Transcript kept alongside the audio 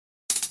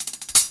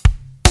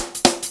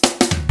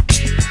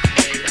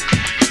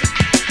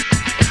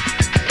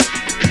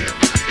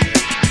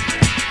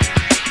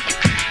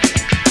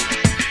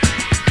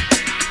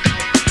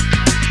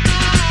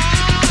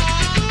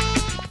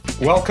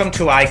Welcome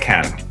to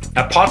EyeCan,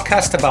 a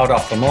podcast about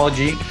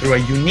ophthalmology through a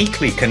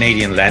uniquely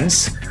Canadian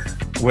lens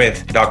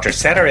with Dr.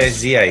 Setareh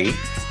Ziai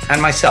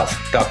and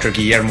myself, Dr.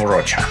 Guillermo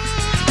Rocha.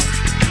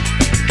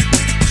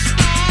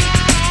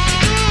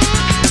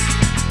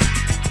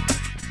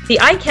 The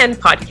EyeCan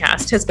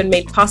Podcast has been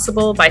made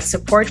possible by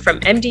support from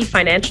MD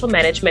Financial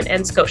Management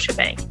and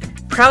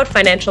Scotiabank, proud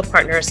financial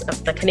partners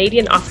of the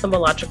Canadian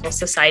Ophthalmological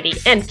Society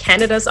and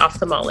Canada's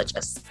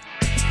ophthalmologists.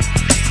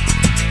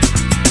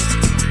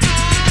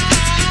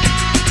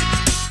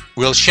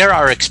 We'll share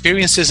our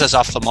experiences as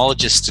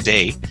ophthalmologists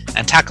today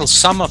and tackle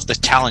some of the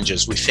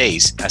challenges we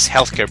face as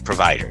healthcare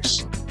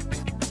providers.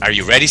 Are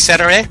you ready,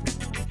 Setareh?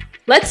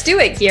 Let's do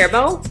it,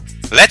 Guillermo.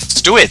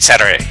 Let's do it,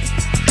 Setareh.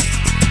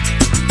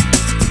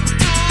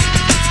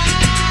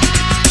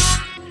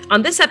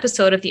 On this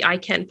episode of the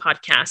EyeCan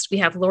Podcast, we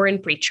have Lauren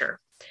Brecher.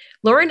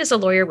 Lauren is a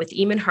lawyer with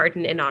Eamon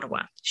Harden in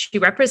Ottawa. She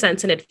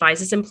represents and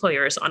advises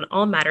employers on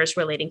all matters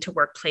relating to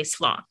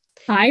workplace law.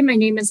 Hi, my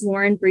name is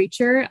Lauren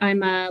Brecher.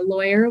 I'm a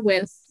lawyer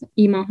with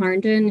Eamon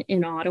Harden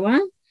in Ottawa.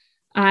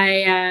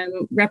 I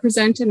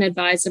represent and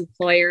advise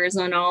employers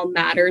on all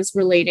matters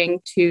relating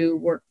to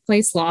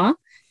workplace law.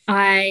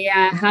 I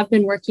have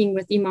been working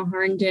with Eamon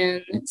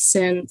Harden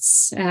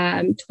since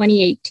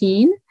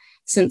 2018,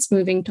 since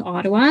moving to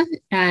Ottawa,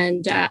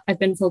 and I've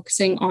been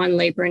focusing on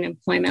labor and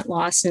employment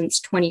law since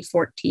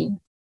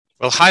 2014.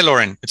 Well, hi,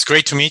 Lauren. It's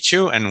great to meet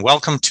you, and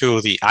welcome to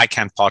the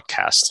EyeCan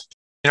Podcast.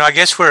 I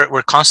guess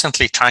we're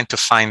constantly trying to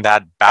find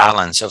that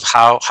balance of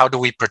how do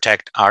we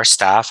protect our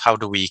staff? How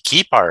do we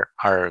keep our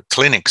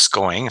clinics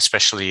going,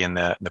 especially in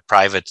the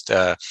private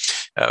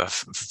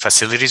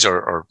facilities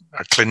or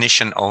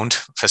clinician-owned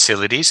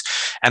facilities?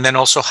 And then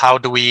also, how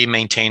do we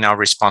maintain our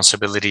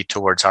responsibility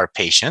towards our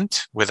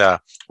patient with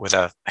a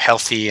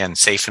healthy and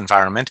safe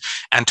environment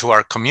and to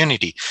our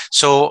community?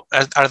 So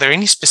are there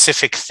any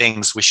specific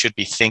things we should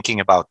be thinking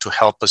about to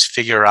help us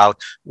figure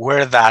out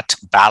where that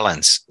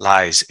balance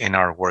lies in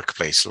our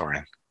workplace,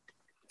 Lauren?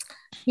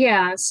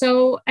 Yeah,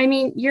 so I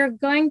mean, you're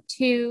going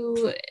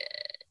to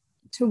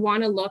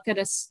want to look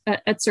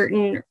at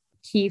certain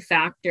key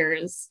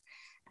factors,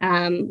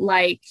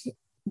 like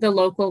the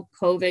local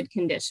COVID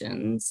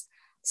conditions.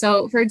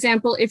 So, for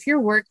example, if your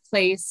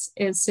workplace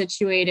is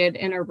situated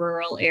in a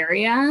rural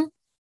area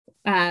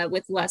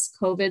with less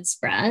COVID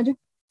spread,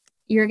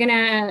 you're going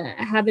to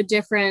have a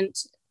different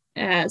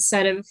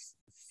set of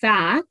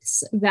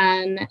facts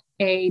than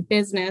a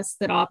business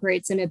that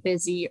operates in a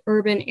busy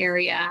urban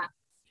area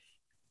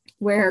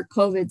where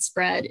COVID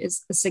spread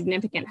is a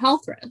significant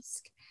health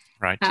risk.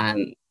 Right.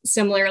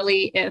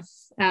 Similarly, if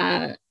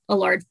a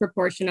large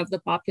proportion of the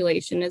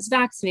population is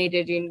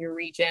vaccinated in your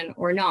region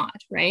or not,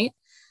 right?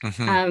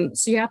 Mm-hmm.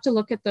 So you have to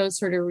look at those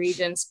sort of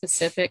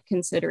region-specific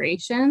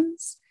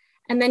considerations.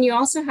 And then you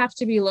also have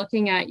to be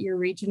looking at your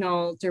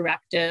regional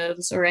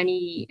directives or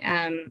any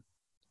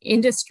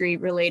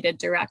industry-related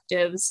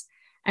directives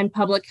and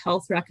public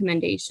health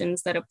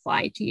recommendations that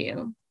apply to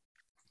you.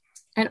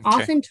 And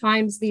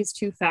oftentimes these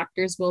two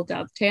factors will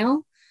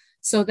dovetail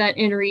so that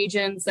in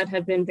regions that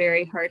have been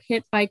very hard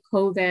hit by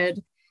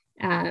COVID,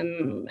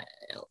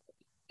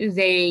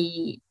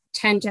 they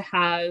tend to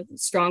have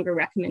stronger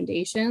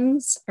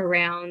recommendations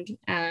around,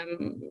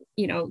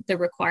 the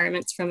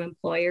requirements from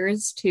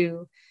employers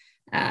to,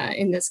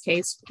 in this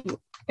case,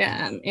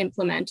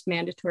 implement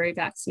mandatory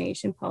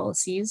vaccination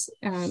policies.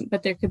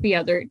 But there could be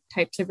other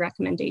types of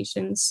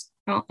recommendations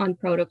on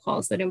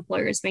protocols that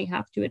employers may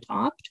have to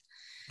adopt.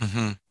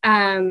 Mm-hmm.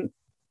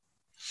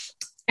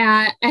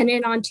 And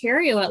in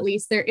Ontario, at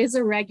least, there is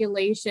a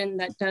regulation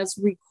that does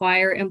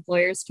require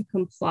employers to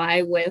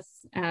comply with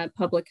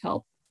public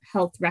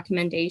health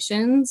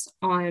recommendations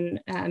on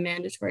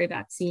mandatory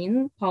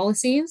vaccine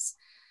policies.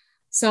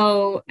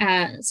 So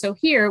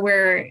here,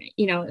 where,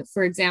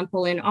 for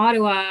example, in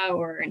Ottawa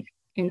or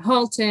in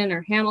Halton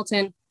or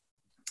Hamilton,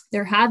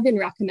 there have been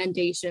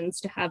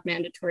recommendations to have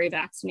mandatory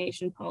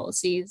vaccination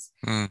policies.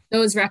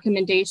 Those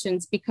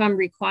recommendations become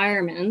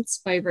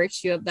requirements by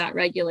virtue of that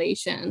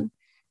regulation.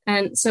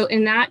 And so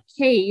in that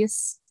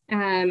case,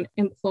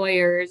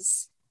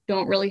 employers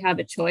don't really have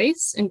a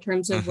choice in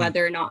terms of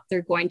whether or not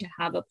they're going to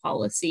have a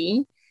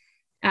policy.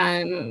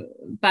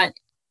 But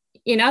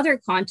in other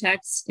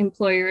contexts,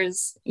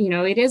 employers,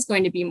 it is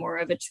going to be more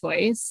of a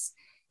choice.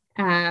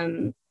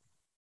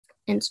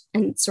 And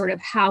sort of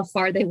how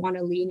far they want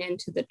to lean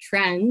into the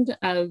trend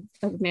of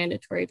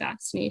mandatory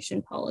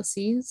vaccination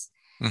policies.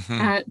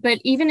 But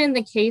even in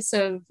the case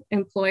of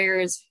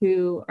employers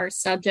who are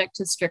subject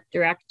to strict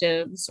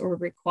directives or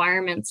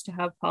requirements to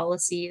have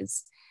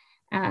policies,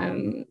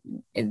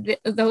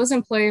 those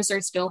employers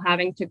are still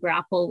having to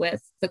grapple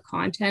with the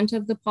content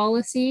of the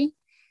policy.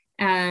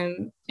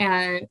 And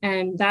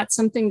that's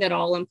something that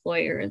all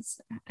employers,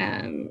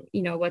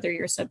 whether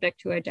you're subject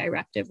to a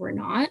directive or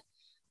not,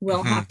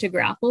 will have to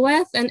grapple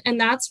with. And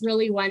that's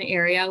really one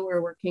area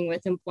where working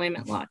with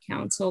Employment Law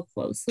Council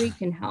closely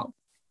can help.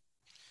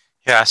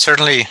 Yeah,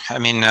 certainly. I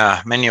mean,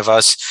 many of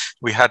us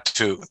we had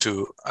to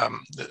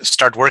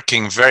start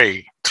working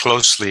very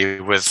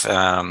closely with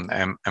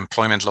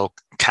employment law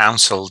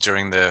counsel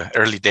during the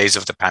early days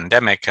of the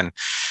pandemic, and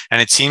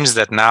it seems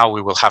that now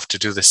we will have to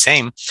do the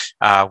same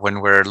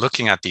when we're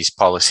looking at these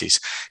policies.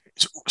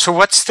 So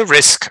what's the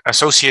risk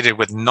associated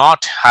with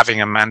not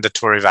having a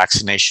mandatory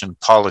vaccination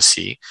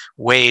policy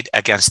weighed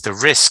against the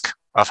risk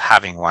of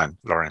having one,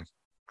 Lauren?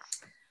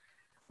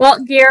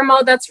 Well,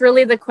 Guillermo, that's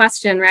really the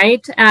question,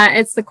 right?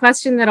 It's the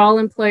question that all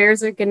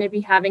employers are going to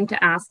be having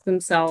to ask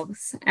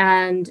themselves.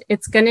 And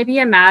it's going to be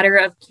a matter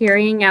of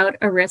carrying out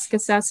a risk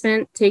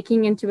assessment,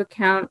 taking into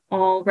account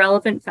all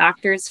relevant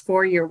factors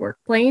for your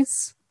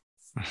workplace.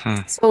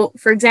 Mm-hmm. So,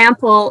 for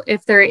example,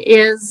 if there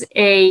is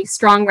a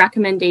strong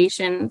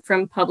recommendation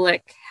from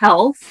public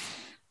health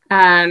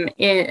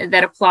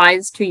that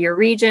applies to your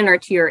region or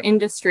to your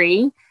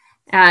industry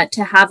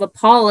to have a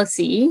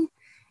policy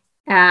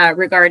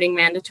regarding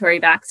mandatory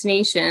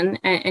vaccination,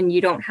 and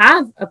you don't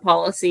have a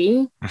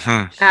policy,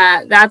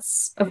 mm-hmm.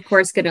 That's, of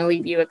course, going to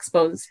leave you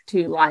exposed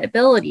to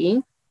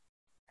liability.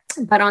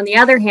 But on the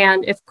other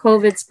hand, if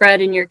COVID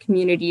spread in your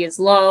community is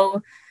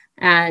low,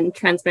 and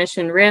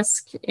transmission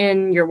risk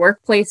in your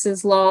workplace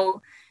is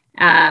low,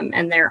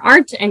 and there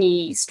aren't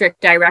any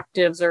strict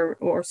directives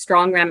or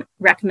strong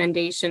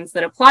recommendations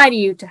that apply to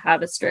you to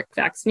have a strict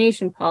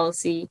vaccination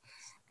policy,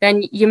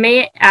 then you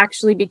may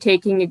actually be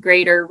taking a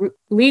greater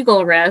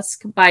legal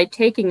risk by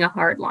taking a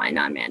hard line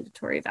on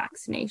mandatory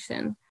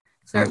vaccination.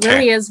 So It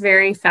really is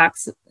very fact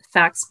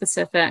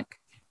specific.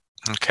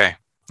 Okay.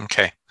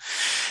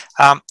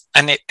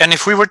 And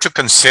if we were to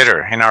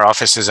consider in our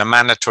offices a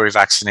mandatory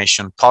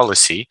vaccination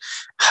policy,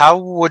 how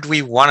would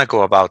we want to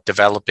go about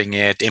developing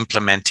it,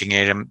 implementing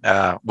it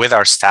with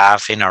our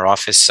staff in our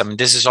office? I mean,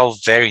 this is all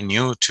very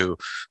new to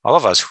all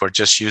of us who are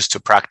just used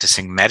to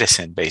practicing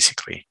medicine,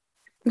 basically.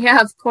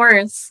 Yeah, of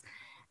course.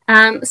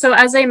 So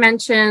as I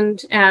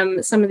mentioned,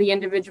 some of the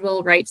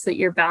individual rights that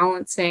you're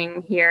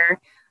balancing here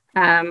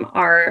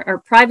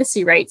are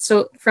privacy rights.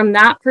 So from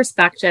that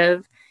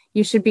perspective,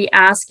 you should be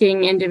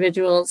asking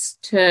individuals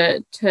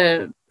to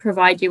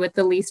provide you with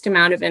the least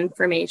amount of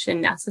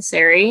information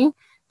necessary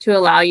to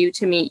allow you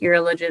to meet your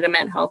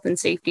legitimate health and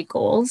safety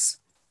goals.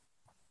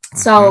 Mm-hmm.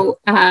 So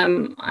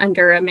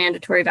under a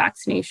mandatory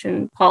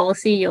vaccination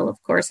policy, you'll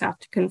of course have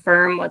to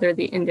confirm whether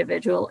the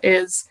individual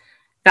is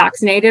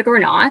vaccinated or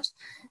not.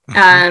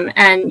 Mm-hmm.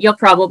 And you'll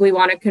probably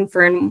want to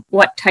confirm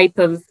what type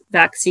of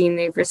vaccine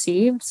they've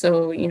received.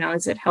 So,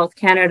 is it Health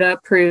Canada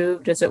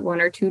approved? Is it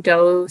 1 or 2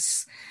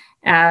 dose?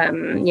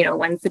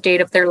 When's the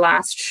date of their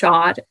last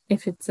shot,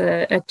 if it's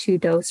a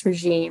 2-dose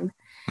regime.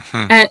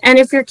 Mm-hmm. And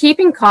if you're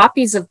keeping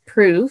copies of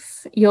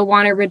proof, you'll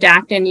want to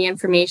redact any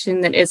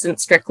information that isn't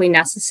strictly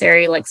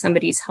necessary, like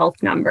somebody's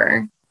health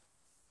number.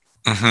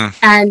 Mm-hmm.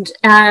 And,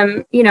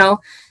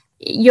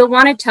 you'll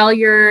want to tell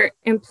your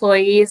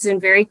employees in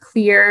very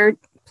clear,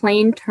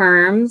 plain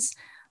terms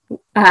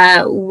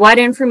what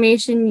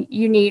information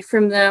you need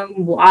from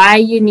them, why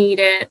you need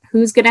it,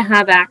 who's going to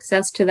have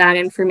access to that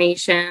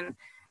information,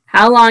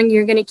 how long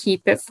you're going to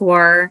keep it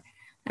for,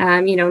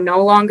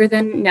 no longer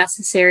than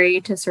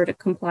necessary to sort of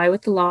comply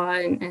with the law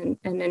and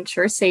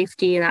ensure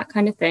safety and that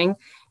kind of thing.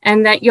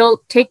 And that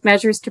you'll take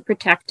measures to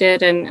protect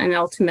it and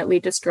ultimately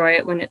destroy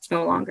it when it's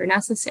no longer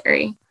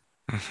necessary.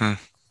 Mm-hmm.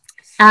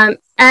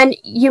 And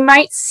you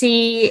might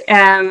see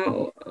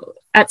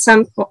at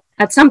some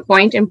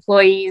point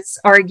employees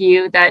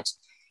argue that,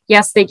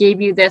 yes, they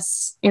gave you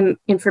this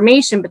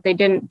information, but they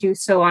didn't do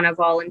so on a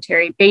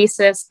voluntary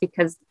basis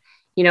because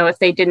if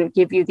they didn't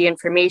give you the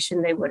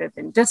information, they would have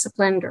been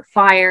disciplined or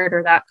fired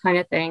or that kind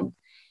of thing.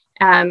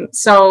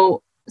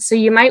 So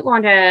you might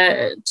want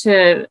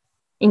to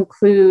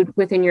include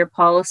within your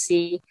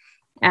policy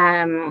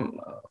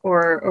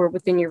or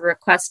within your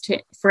request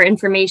for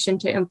information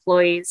to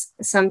employees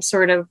some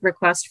sort of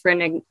request for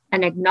an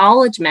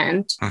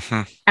acknowledgement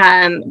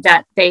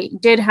that they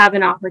did have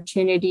an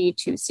opportunity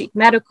to seek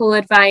medical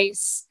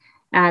advice,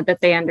 that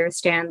they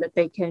understand that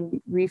they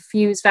can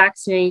refuse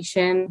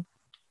vaccination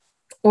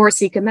or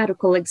seek a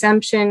medical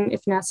exemption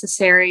if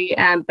necessary,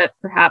 but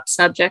perhaps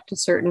subject to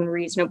certain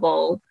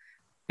reasonable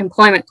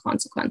employment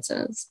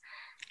consequences.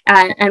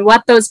 And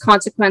what those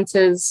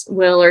consequences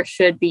will or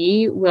should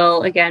be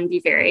will, again,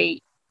 be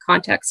very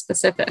context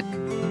specific.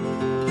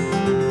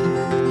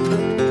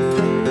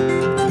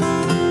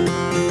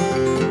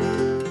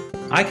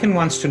 EyeCan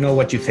wants to know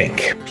what you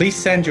think. Please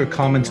send your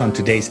comments on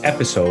today's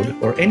episode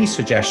or any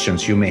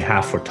suggestions you may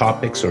have for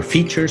topics or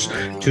features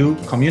to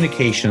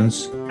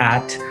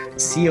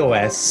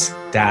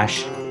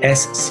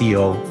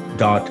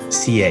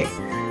communications@cos-sco.ca,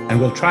 and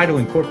we'll try to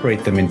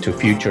incorporate them into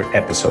future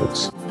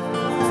episodes.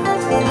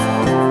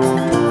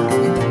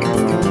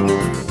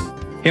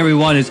 Hey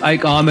everyone, it's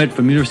Ike Ahmed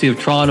from University of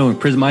Toronto and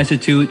Prism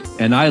Institute,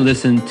 and I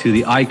listen to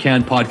the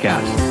EyeCan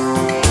Podcast.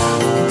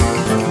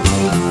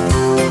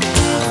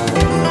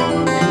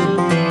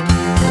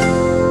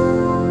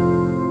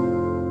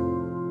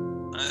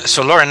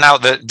 So Lauren, now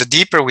the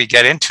deeper we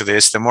get into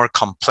this, the more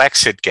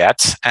complex it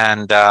gets.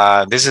 And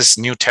this is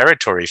new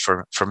territory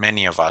for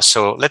many of us.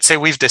 So let's say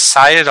we've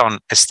decided on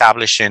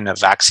establishing a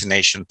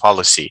vaccination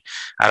policy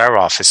at our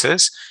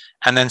offices,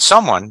 and then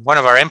one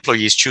of our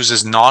employees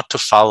chooses not to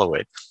follow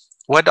it.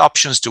 What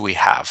options do we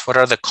have? What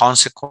are the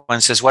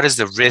consequences? What is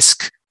the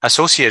risk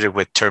associated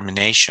with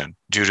termination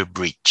due to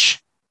breach?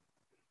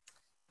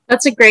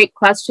 That's a great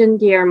question,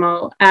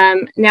 Guillermo.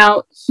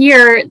 Now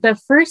here, the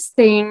first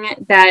thing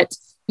that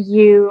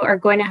you are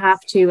going to have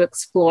to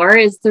explore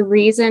is the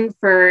reason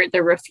for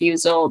the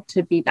refusal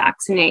to be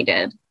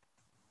vaccinated.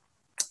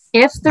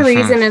 If the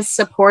reason is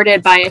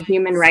supported by a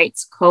human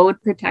rights code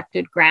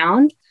protected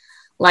ground,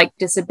 like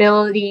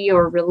disability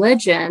or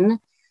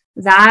religion,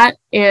 that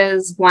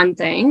is one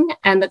thing,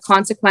 and the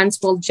consequence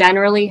will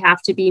generally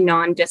have to be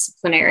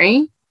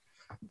non-disciplinary.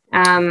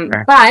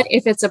 But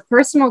if it's a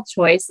personal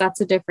choice, that's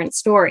a different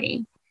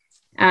story.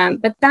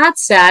 But that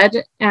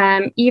said,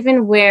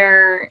 even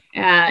where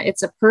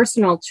it's a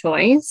personal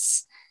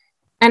choice,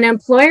 an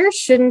employer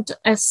shouldn't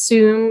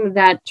assume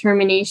that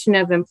termination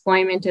of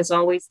employment is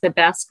always the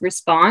best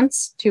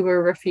response to a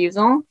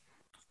refusal.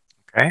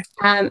 Okay.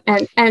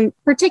 And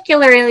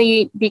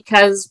particularly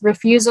because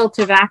refusal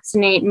to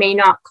vaccinate may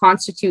not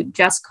constitute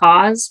just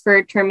cause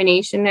for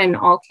termination in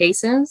all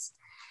cases.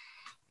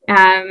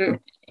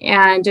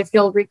 And if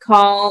you'll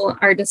recall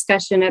our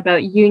discussion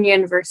about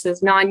union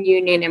versus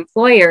non-union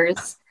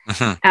employers,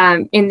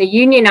 in the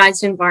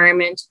unionized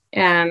environment,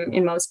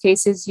 in most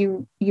cases,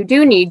 you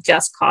do need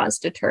just cause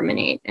to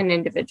terminate an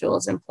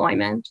individual's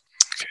employment.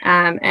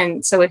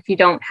 And so if you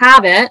don't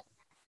have it,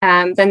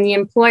 then the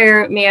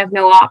employer may have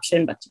no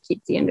option but to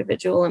keep the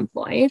individual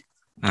employed.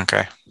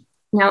 Okay.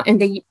 Now, in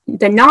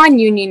the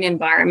non-union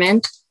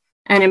environment,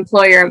 an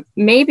employer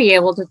may be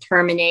able to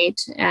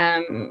terminate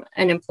an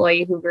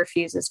employee who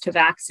refuses to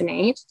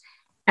vaccinate,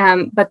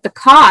 but the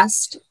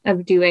cost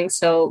of doing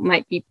so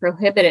might be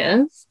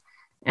prohibitive,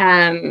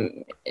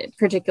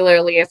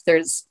 particularly if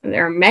there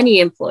are many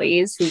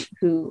employees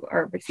who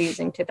are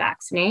refusing to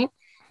vaccinate,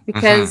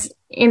 because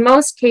in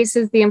most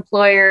cases, the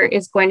employer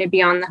is going to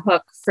be on the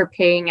hook for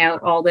paying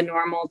out all the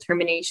normal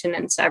termination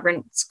and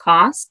severance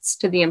costs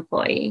to the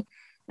employee,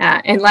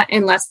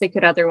 unless they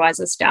could otherwise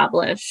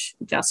establish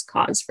just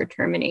cause for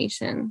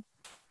termination.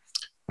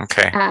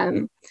 Okay.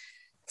 That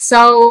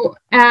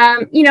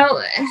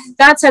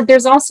said,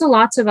 there's also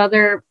lots of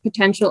other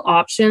potential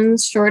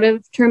options short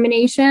of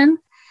termination.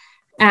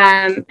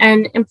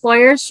 And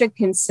employers should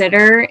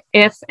consider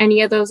if any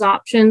of those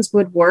options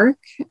would work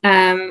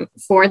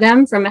for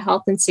them from a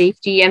health and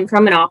safety and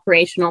from an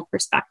operational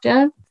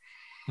perspective.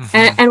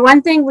 And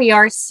one thing we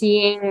are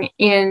seeing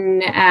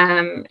in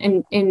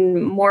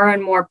more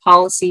and more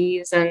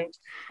policies and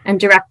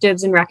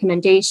directives and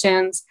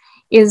recommendations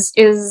is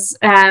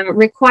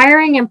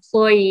requiring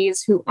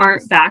employees who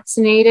aren't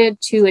vaccinated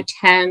to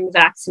attend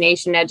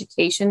vaccination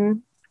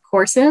education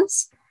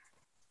courses.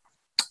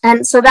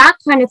 And so that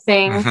kind of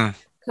thing,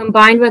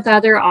 combined with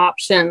other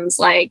options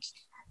like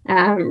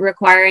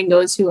requiring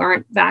those who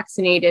aren't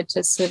vaccinated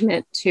to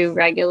submit to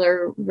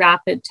regular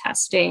rapid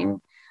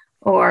testing,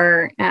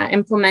 or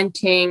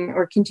implementing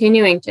or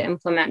continuing to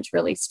implement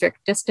really strict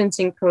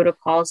distancing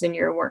protocols in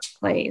your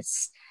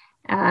workplace,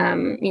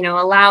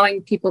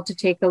 allowing people to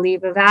take a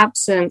leave of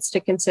absence to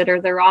consider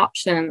their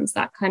options,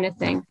 that kind of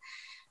thing.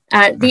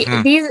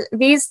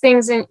 These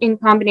things in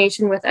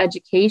combination with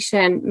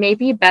education may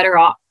be a better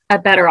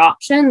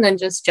option than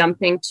just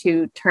jumping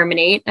to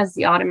terminate as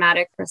the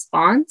automatic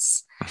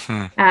response.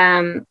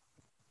 Because,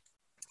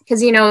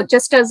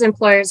 just as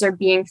employers are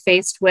being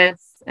faced with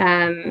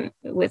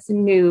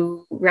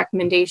new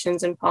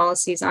recommendations and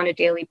policies on a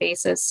daily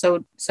basis,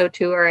 so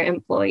too are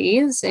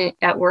employees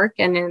at work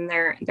and in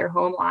their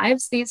home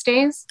lives these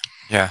days.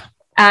 Yeah.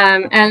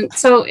 And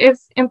so if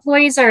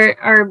employees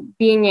are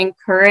being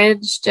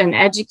encouraged and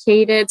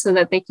educated so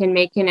that they can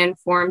make an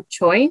informed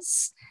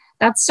choice,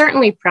 that's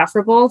certainly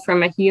preferable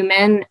from a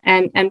human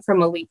and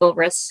from a legal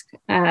risk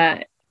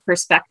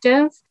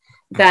perspective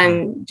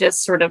than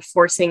just sort of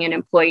forcing an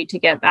employee to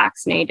get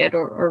vaccinated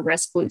or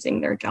risk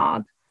losing their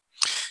job.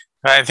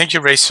 I think you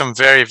raised some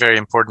very, very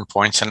important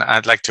points, and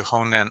I'd like to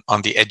hone in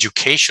on the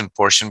education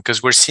portion,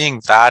 because we're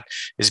seeing that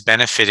is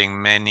benefiting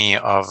many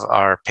of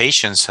our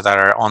patients that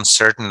are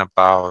uncertain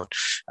about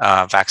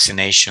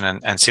vaccination,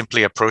 and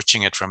simply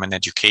approaching it from an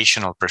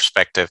educational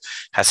perspective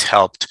has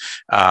helped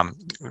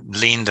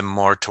lean them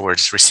more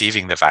towards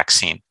receiving the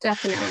vaccine.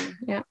 Definitely,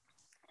 yeah.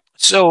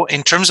 So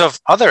in terms of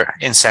other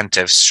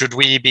incentives, should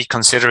we be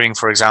considering,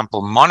 for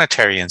example,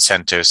 monetary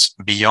incentives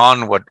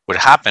beyond what would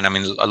happen? I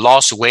mean,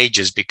 lost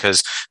wages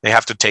because they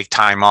have to take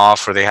time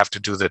off or they have to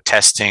do the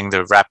testing,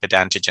 the rapid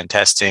antigen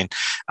testing.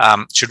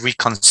 Should we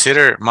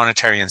consider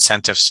monetary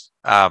incentives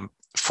to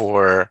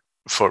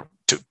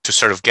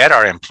sort of get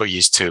our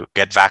employees to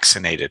get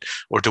vaccinated,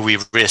 or do we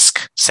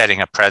risk setting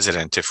a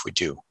precedent if we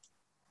do?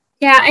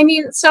 Yeah, I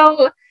mean,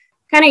 so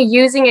kind of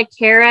using a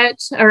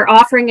carrot or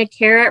offering a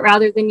carrot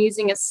rather than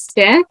using a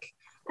stick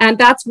And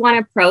that's one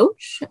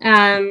approach,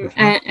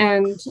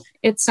 and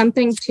it's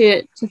something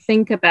to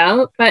think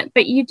about.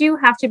 But you do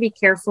have to be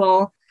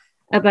careful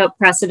about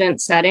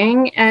precedent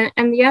setting.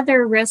 And the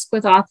other risk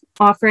with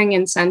offering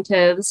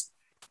incentives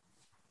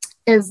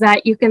is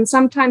that you can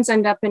sometimes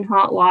end up in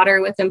hot water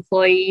with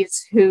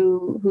employees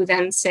who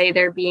then say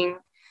they're being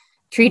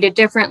treated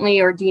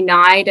differently or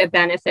denied a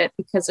benefit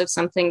because of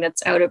something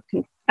that's out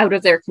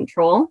of their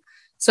control.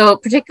 So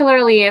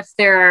particularly if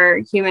there are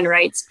human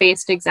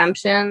rights-based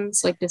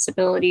exemptions like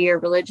disability or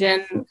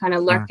religion kind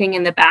of lurking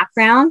in the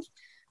background,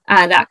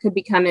 that could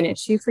become an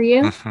issue for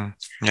you.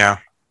 Yeah.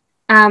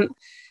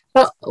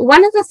 But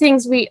one of the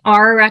things we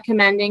are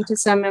recommending to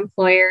some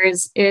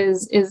employers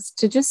is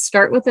to just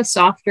start with a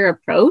softer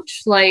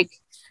approach, like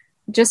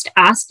just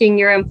asking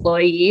your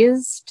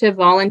employees to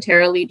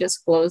voluntarily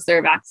disclose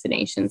their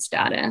vaccination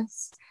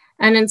status.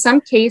 And in some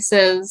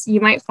cases,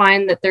 you might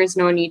find that there's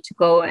no need to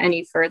go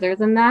any further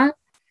than that.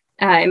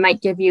 It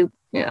might give you,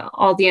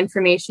 all the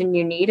information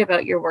you need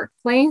about your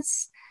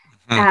workplace.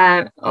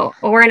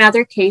 Or in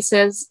other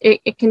cases,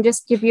 it can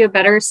just give you a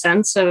better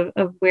sense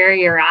of where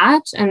you're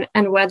at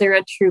and whether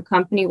a true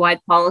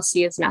company-wide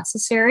policy is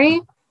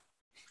necessary.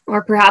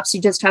 Or perhaps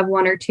you just have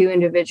one or two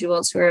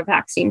individuals who are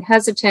vaccine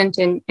hesitant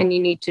and you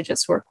need to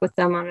just work with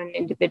them on an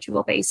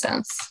individual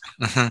basis.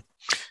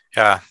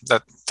 Yeah,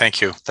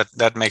 thank you.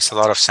 That makes a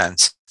lot of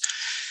sense.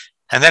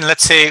 And then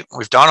let's say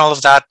we've done all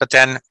of that, but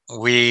then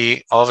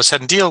we all of a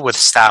sudden deal with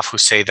staff who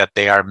say that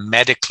they are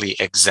medically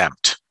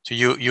exempt. So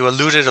you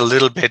alluded a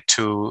little bit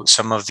to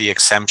some of the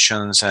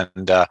exemptions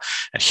and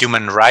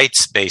human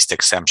rights-based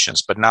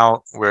exemptions, but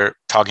now we're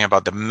talking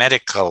about the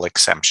medical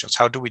exemptions.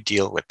 How do we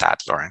deal with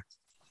that, Lauren?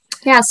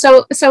 Yeah,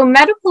 so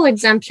medical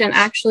exemption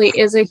actually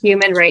is a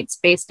human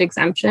rights-based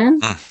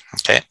exemption.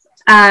 Okay.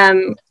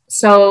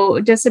 So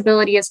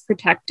disability is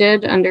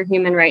protected under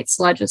human rights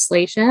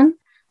legislation.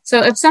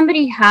 So if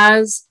somebody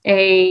has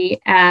a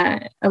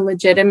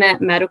legitimate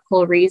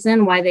medical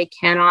reason why they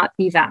cannot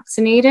be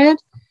vaccinated,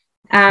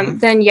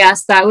 then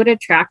yes, that would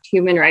attract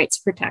human rights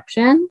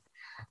protection.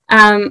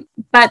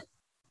 But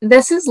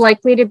this is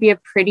likely to be a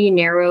pretty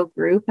narrow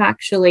group,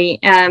 actually,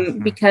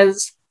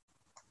 because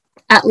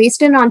at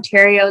least in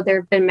Ontario,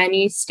 there have been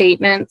many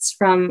statements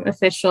from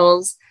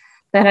officials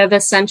that have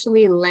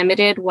essentially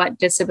limited what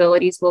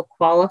disabilities will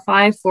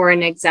qualify for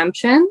an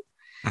exemption.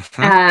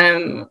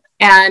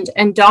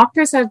 And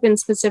doctors have been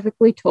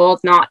specifically told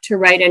not to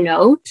write a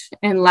note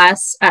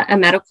unless a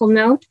medical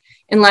note,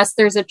 unless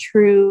there's a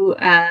true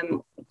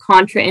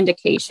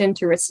contraindication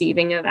to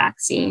receiving a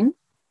vaccine.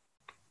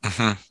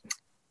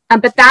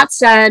 But that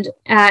said,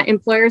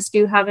 employers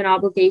do have an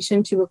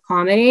obligation to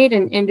accommodate,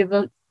 and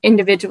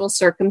individual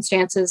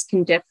circumstances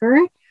can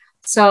differ.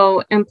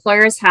 So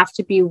employers have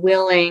to be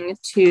willing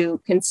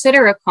to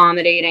consider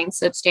accommodating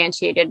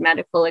substantiated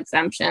medical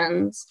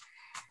exemptions.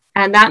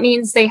 And that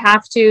means they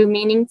have to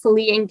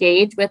meaningfully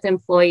engage with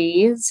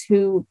employees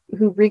who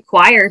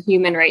require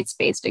human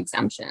rights-based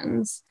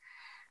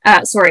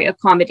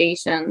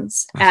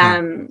accommodations.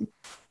 And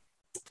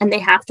they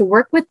have to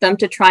work with them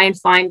to try and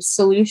find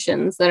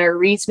solutions that are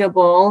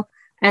reasonable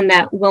and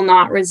that will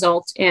not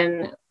result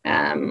in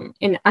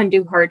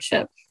undue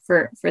hardship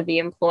for the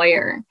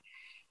employer.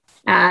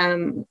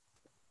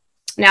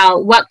 Now,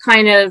 what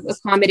kind of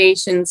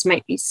accommodations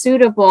might be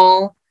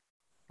suitable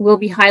will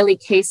be highly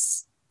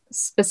case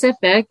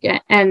specific,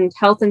 and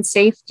health and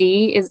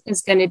safety is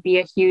going to be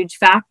a huge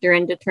factor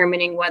in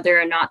determining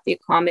whether or not the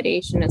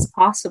accommodation is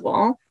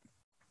possible.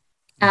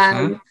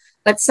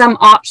 But some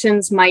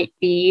options might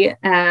be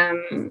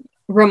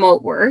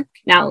remote work.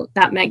 Now,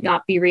 that might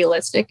not be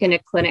realistic in a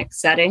clinic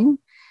setting.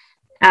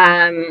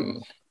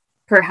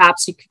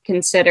 Perhaps you could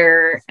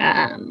consider,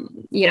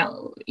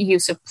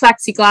 use of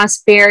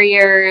plexiglass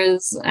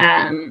barriers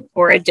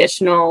or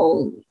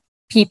additional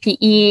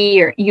PPE,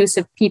 or use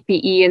of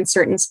PPE in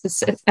certain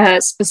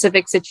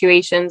specific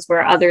situations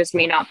where others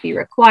may not be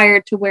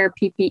required to wear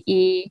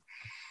PPE.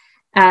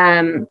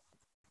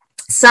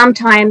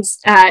 Sometimes,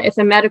 if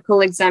a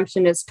medical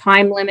exemption is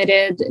time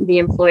limited, the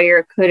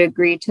employer could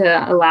agree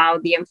to allow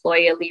the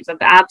employee a leave of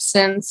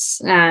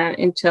absence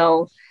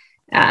until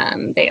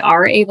they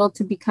are able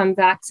to become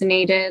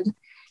vaccinated.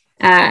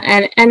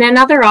 And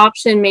another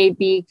option may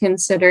be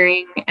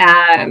considering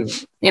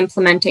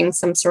implementing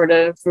some sort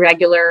of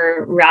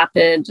regular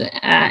rapid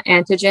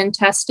antigen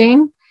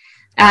testing.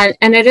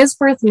 And it is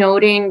worth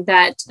noting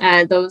that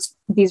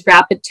these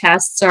rapid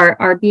tests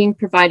are being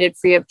provided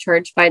free of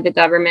charge by the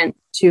government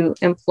to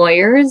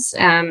employers.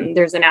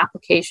 There's an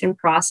application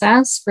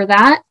process for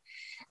that.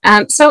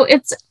 So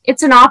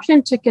it's an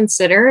option to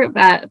consider,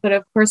 but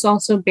of course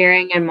also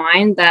bearing in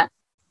mind that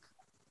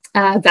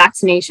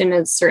vaccination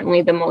is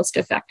certainly the most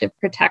effective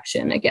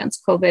protection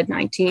against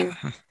COVID-19.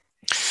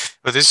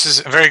 But this is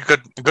very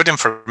good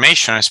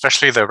information,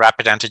 especially the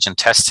rapid antigen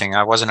testing.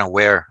 I wasn't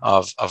aware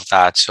of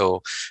that,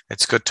 so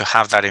it's good to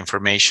have that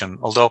information.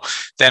 Although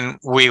then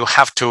we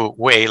have to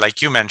weigh,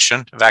 like you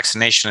mentioned,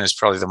 vaccination is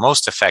probably the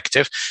most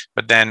effective,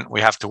 but then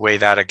we have to weigh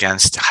that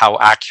against how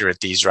accurate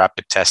these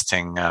rapid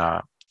testing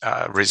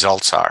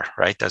results are,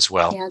 right, as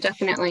well. Yeah,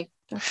 definitely.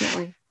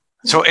 definitely.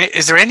 So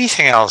is there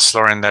anything else,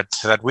 Lauren,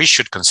 that we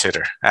should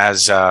consider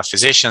as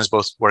physicians,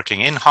 both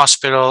working in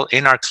hospital,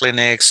 in our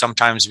clinics,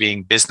 sometimes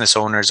being business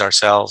owners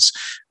ourselves?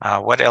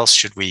 What else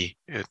should we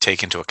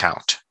take into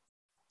account?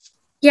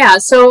 Yeah,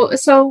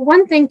 so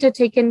one thing to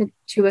take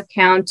into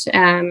account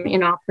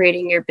in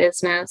operating your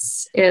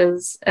business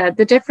is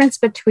the difference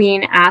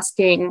between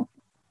asking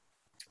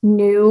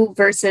new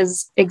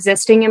versus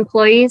existing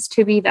employees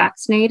to be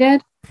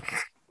vaccinated.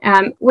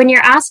 When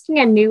you're asking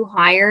a new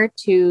hire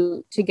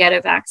to get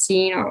a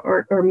vaccine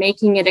or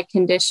making it a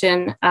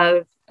condition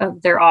of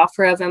their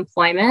offer of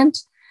employment,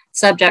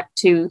 subject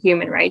to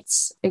human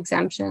rights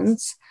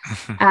exemptions,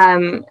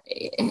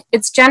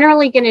 it's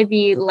generally going to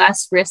be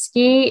less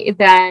risky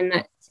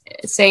than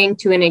saying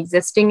to an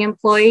existing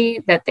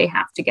employee that they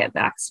have to get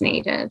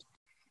vaccinated.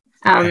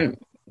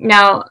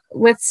 Now,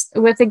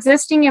 with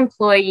existing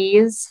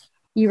employees,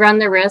 you run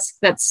the risk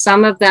that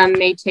some of them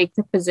may take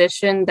the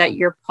position that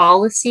your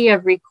policy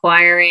of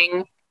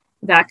requiring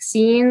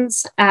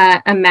vaccines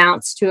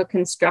amounts to a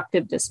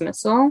constructive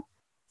dismissal,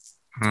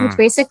 which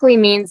basically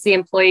means the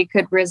employee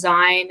could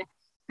resign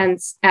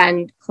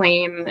and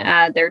claim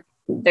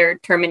their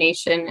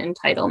termination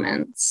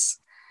entitlements.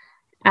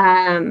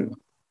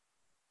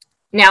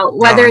 Now,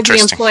 whether the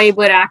employee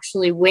would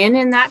actually win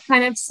in that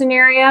kind of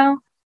scenario,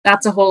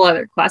 that's a whole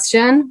other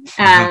question.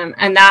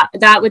 And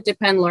that would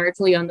depend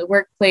largely on the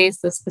workplace,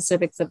 the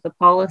specifics of the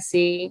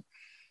policy,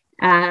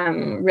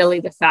 really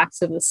the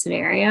facts of the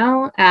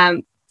scenario.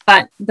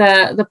 But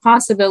the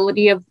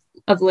possibility of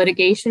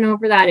litigation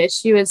over that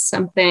issue is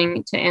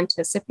something to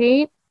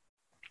anticipate.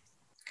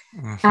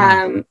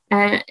 The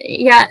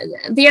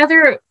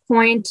other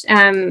point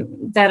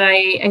that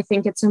I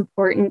think it's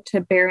important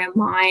to bear in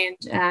mind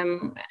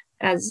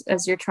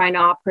as you're trying to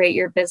operate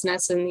your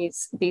business in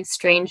these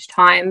strange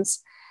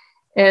times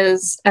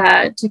is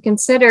to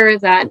consider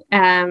that,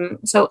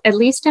 so at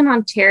least in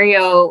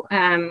Ontario,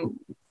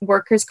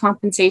 workers'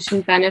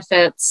 compensation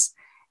benefits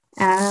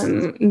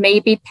may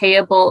be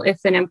payable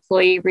if an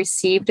employee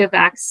received a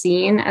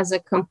vaccine as a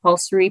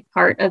compulsory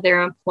part of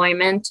their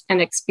employment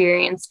and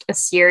experienced a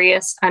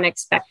serious,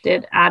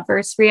 unexpected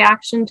adverse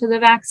reaction to the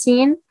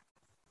vaccine.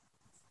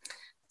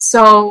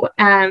 So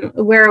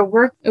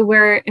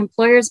where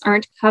employers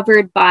aren't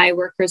covered by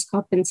workers'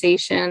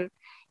 compensation,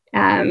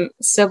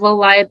 civil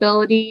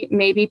liability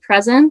may be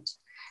present.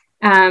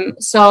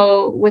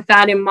 So with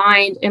that in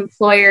mind,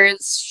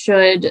 employers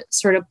should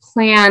sort of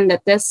plan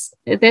that this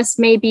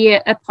may be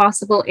a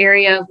possible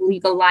area of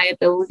legal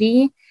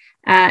liability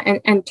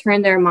and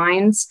turn their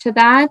minds to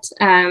that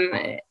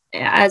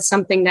as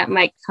something that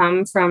might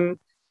come from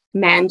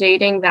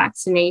mandating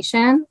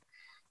vaccination.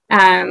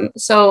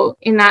 So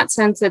in that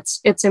sense,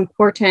 it's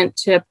important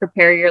to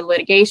prepare your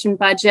litigation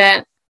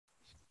budget,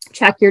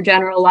 check your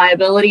general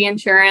liability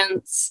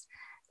insurance,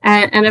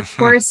 and of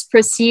course,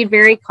 proceed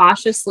very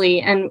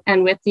cautiously and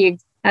with the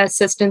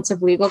assistance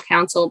of legal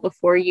counsel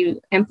before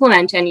you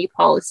implement any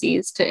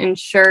policies to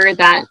ensure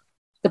that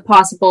the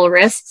possible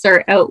risks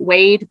are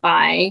outweighed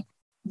by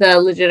the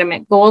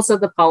legitimate goals of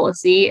the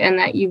policy and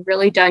that you've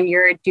really done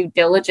your due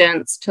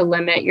diligence to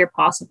limit your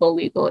possible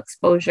legal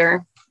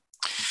exposure.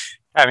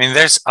 I mean,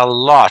 there's a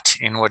lot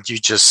in what you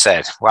just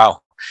said.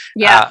 Wow.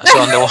 Yeah. So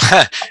on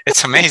the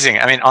it's amazing.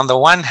 I mean, on the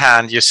one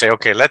hand, you say,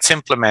 okay, let's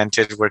implement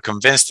it. We're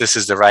convinced this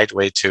is the right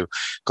way to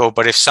go.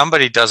 But if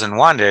somebody doesn't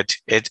want it,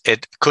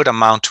 it could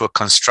amount to a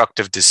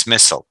constructive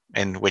dismissal,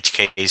 in which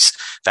case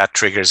that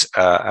triggers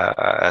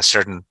a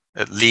certain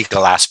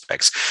legal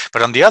aspects.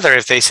 But on the other,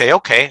 if they say,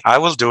 okay, I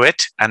will do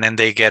it, and then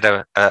they get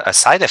a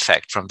side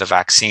effect from the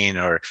vaccine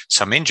or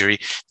some injury,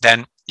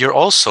 then you're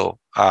also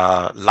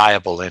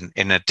liable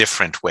in a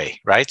different way,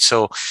 right?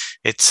 So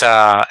it's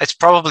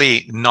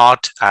probably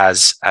not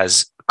as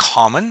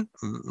common,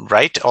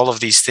 right? All of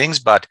these things,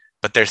 but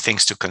there are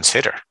things to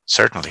consider,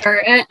 certainly.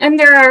 And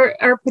there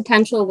are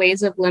potential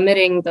ways of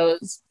limiting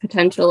those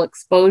potential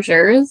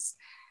exposures.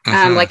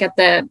 Like at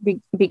the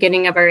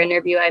beginning of our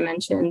interview, I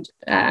mentioned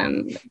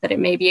that it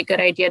may be a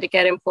good idea to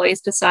get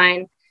employees to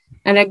sign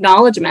an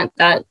acknowledgement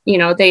that, you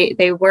know,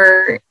 they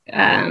were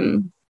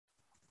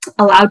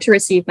allowed to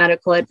receive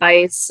medical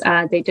advice.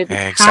 They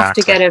didn't have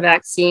to get a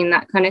vaccine,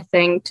 that kind of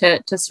thing,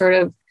 to sort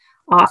of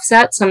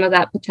offset some of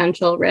that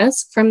potential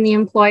risk from the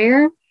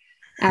employer.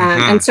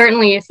 And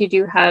certainly if you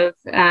do have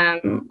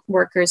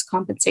workers'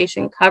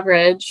 compensation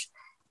coverage,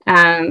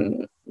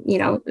 you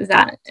know,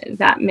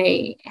 that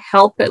may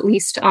help at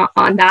least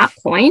on that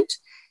point.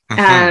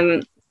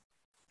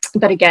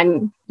 But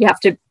again, you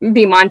have to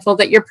be mindful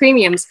that your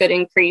premiums could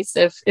increase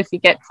if you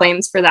get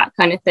claims for that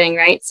kind of thing,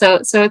 right? So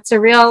it's a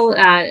real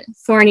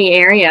thorny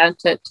area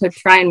to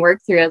try and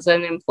work through as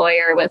an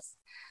employer with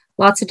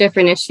lots of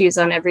different issues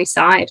on every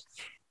side.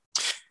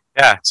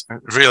 Yeah,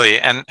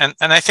 really. And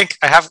I think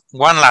I have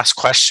one last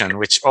question,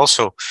 which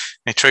also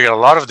may trigger a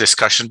lot of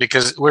discussion,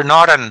 because we're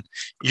not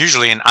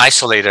usually in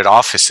isolated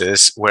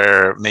offices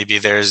where maybe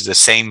there's the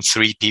same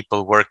 3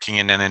 people working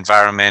in an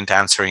environment,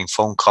 answering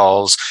phone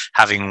calls,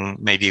 having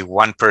maybe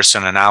one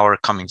person an hour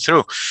coming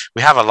through.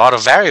 We have a lot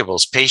of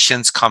variables,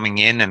 patients coming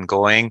in and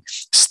going,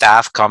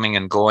 staff coming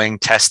and going,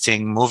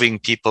 testing, moving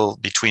people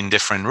between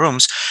different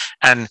rooms.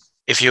 And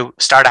if you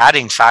start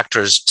adding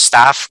factors,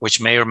 staff which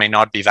may or may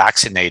not be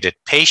vaccinated,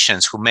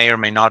 patients who may or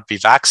may not be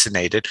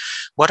vaccinated,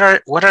 what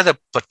are the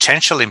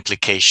potential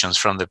implications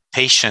from the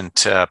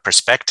patient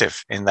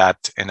perspective in that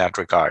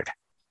regard?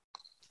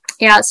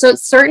 Yeah, so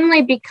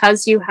certainly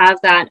because you have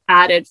that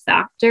added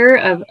factor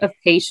of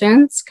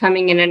patients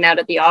coming in and out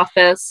of the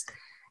office,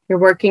 you're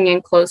working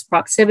in close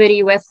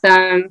proximity with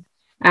them.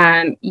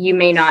 You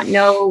may not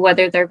know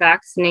whether they're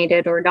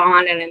vaccinated or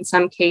not. And in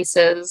some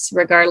cases,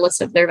 regardless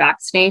of their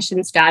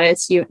vaccination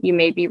status, you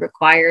may be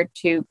required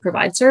to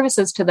provide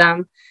services to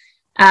them.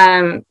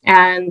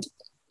 And,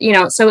 you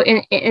know, so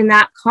in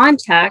that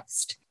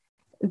context,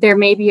 there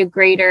may be a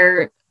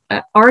greater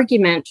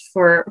argument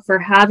for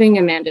having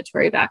a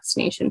mandatory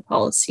vaccination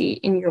policy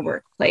in your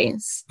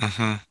workplace.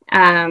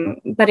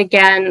 Mm-hmm. But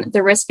again,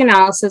 the risk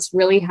analysis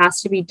really has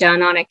to be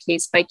done on a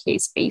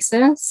case-by-case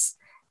basis.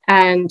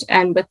 And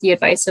with the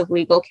advice of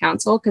legal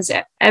counsel, because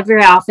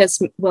every office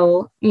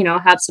will, you know,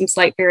 have some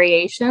slight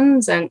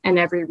variations, and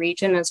every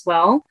region as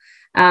well,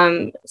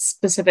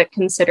 specific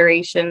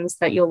considerations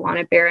that you'll want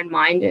to bear in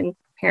mind in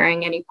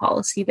preparing any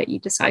policy that you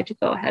decide to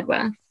go ahead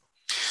with.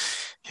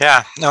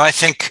 Yeah, no, I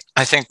think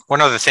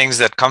one of the things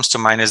that comes to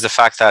mind is the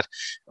fact that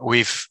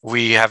we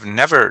have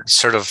never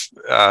sort of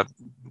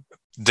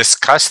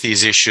discuss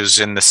these issues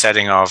in the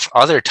setting of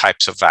other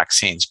types of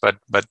vaccines, but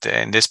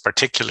in this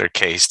particular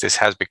case, this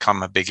has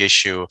become a big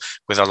issue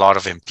with a lot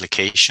of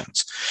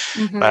implications.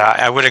 Mm-hmm. But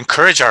I would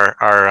encourage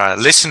our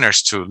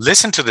listeners to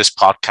listen to this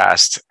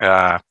podcast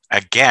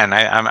again.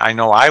 I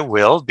know I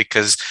will,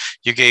 because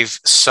you gave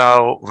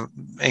so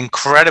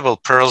incredible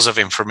pearls of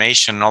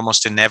information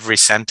almost in every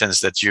sentence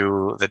that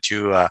you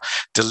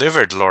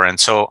delivered, Lauren.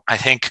 So I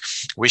think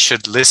we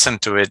should listen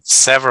to it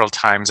several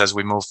times as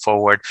we move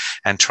forward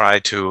and try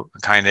to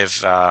kind of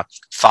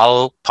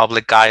follow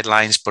public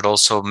guidelines, but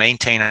also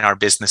maintain our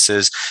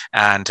businesses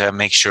and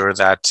make sure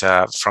that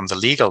from the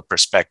legal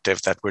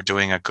perspective that we're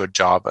doing a good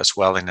job as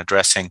well in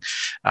addressing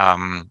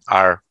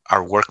our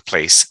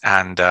workplace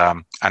and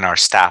our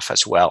staff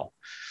as well.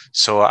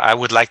 So I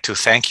would like to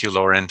thank you,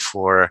 Lauren,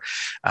 for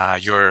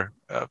your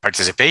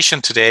participation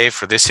today,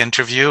 for this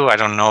interview. I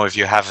don't know if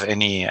you have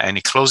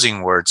any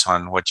closing words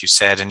on what you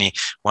said, any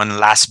one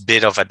last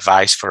bit of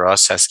advice for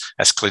us as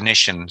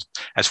clinicians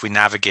as we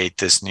navigate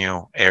this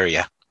new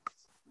area.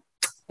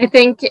 I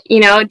think,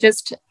 you know,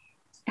 just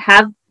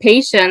have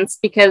patience,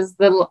 because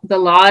the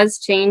law is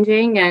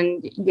changing,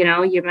 and, you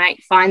know, you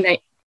might find that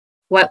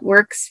what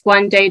works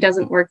one day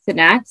doesn't work the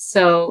next.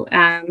 So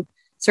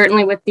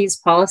certainly with these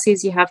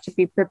policies, you have to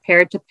be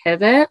prepared to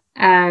pivot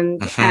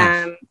and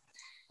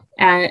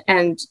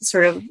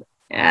sort of,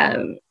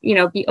 you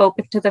know, be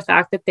open to the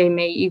fact that they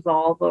may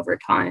evolve over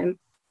time.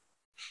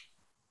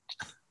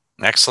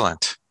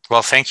 Excellent.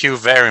 Well, thank you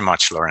very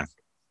much, Lauren.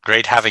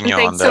 Great having you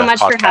on the podcast. Thanks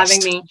so much for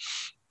having me.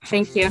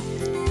 Thank you.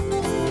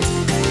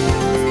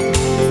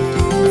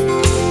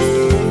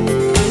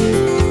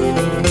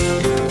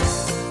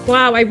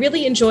 Wow, I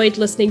really enjoyed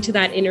listening to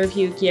that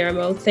interview,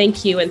 Guillermo.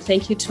 Thank you, and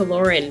thank you to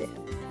Lauren.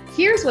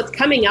 Here's what's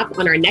coming up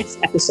on our next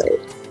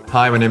episode.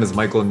 Hi, my name is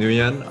Michael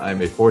Nguyen.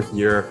 I'm a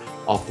 4th-year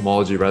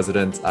ophthalmology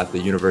resident at the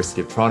University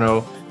of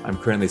Toronto. I'm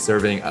currently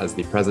serving as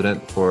the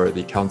president for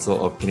the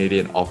Council of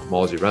Canadian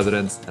Ophthalmology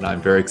Residents, and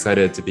I'm very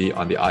excited to be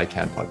on the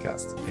EyeCan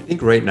podcast. I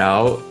think right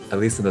now, at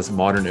least in this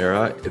modern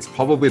era, it's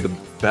probably the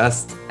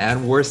best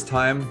and worst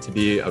time to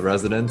be a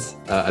resident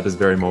at this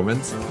very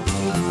moment.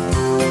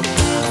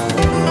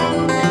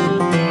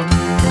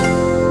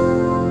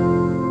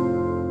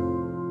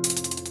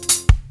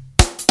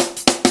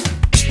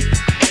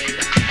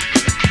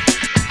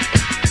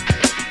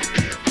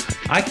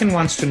 EyeCan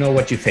wants to know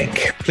what you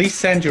think. Please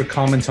send your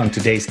comments on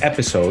today's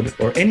episode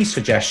or any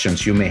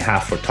suggestions you may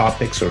have for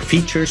topics or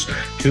features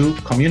to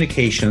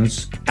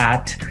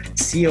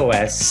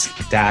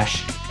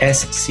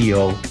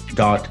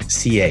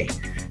communications@cos-sco.ca,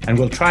 and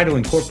we'll try to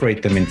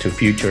incorporate them into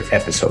future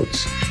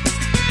episodes.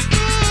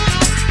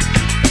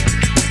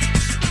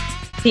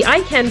 The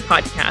EyeCan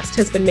Podcast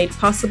has been made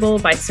possible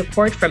by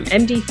support from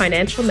MD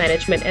Financial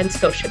Management and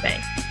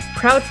Scotiabank,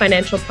 proud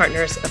financial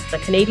partners of the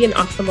Canadian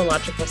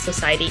Ophthalmological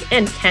Society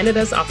and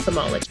Canada's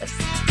ophthalmologists.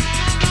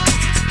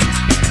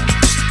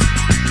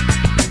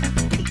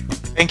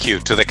 Thank you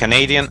to the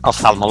Canadian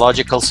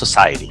Ophthalmological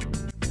Society.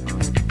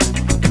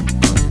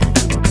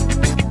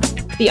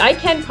 The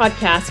EyeCan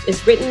Podcast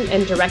is written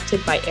and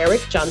directed by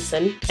Eric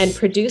Johnson and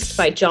produced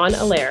by John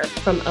Allaire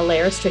from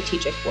Allaire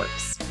Strategic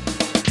Works.